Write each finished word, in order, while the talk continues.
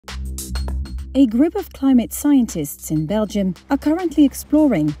A group of climate scientists in Belgium are currently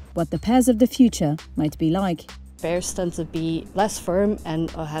exploring what the pears of the future might be like. Pears tend to be less firm and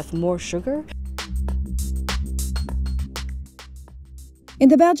have more sugar. In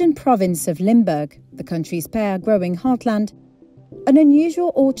the Belgian province of Limburg, the country's pear-growing heartland, an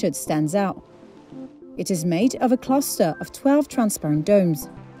unusual orchard stands out. It is made of a cluster of 12 transparent domes.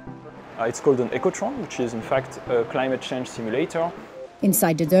 It's called an ecotron, which is in fact a climate change simulator.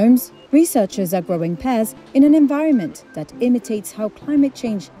 Inside the domes, researchers are growing pears in an environment that imitates how climate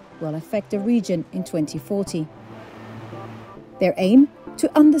change will affect the region in 2040. Their aim?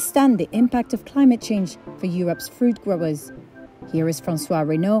 To understand the impact of climate change for Europe's fruit growers. Here is François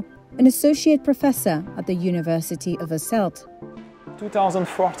Renaud, an associate professor at the University of Hasselt.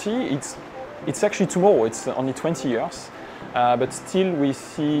 2040, it's actually tomorrow, it's only 20 years, but still we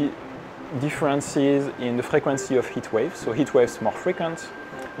see differences in the frequency of heat waves. So heat waves more frequent,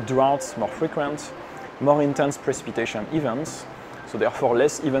 droughts more frequent, more intense precipitation events, so therefore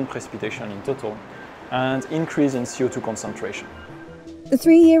less even precipitation in total, and increase in CO2 concentration. The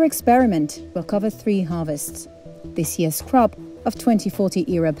 3-year experiment will cover 3 harvests. This year's crop of 2040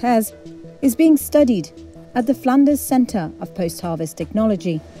 era pears is being studied at the Flanders Centre of Post-Harvest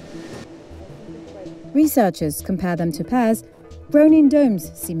Technology. Researchers compare them to pears grown in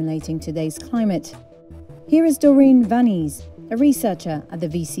domes simulating today's climate. Here is Doreen Vannies, a researcher at the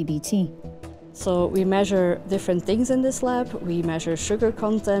VCBT. So we measure different things in this lab. We measure sugar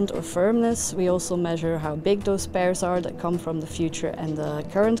content or firmness. We also measure how big those pears are that come from the future and the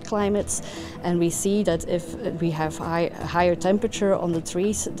current climates. And we see that if we have higher temperature on the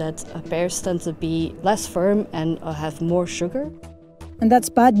trees, that pears tend to be less firm and have more sugar. And that's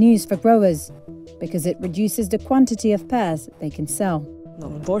bad news for growers, because it reduces the quantity of pears they can sell.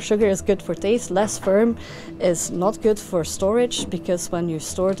 More sugar is good for taste, less firm is not good for storage, because when you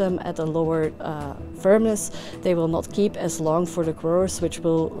store them at a lower firmness, they will not keep as long for the growers, which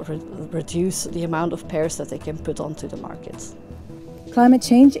will reduce the amount of pears that they can put onto the market. Climate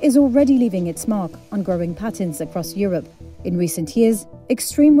change is already leaving its mark on growing patterns across Europe. In recent years,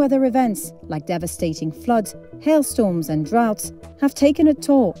 extreme weather events like devastating floods, hailstorms and droughts have taken a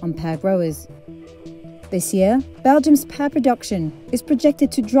toll on pear growers. This year, Belgium's pear production is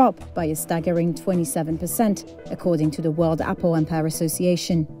projected to drop by a staggering 27%, according to the World Apple and Pear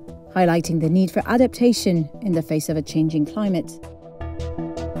Association, highlighting the need for adaptation in the face of a changing climate.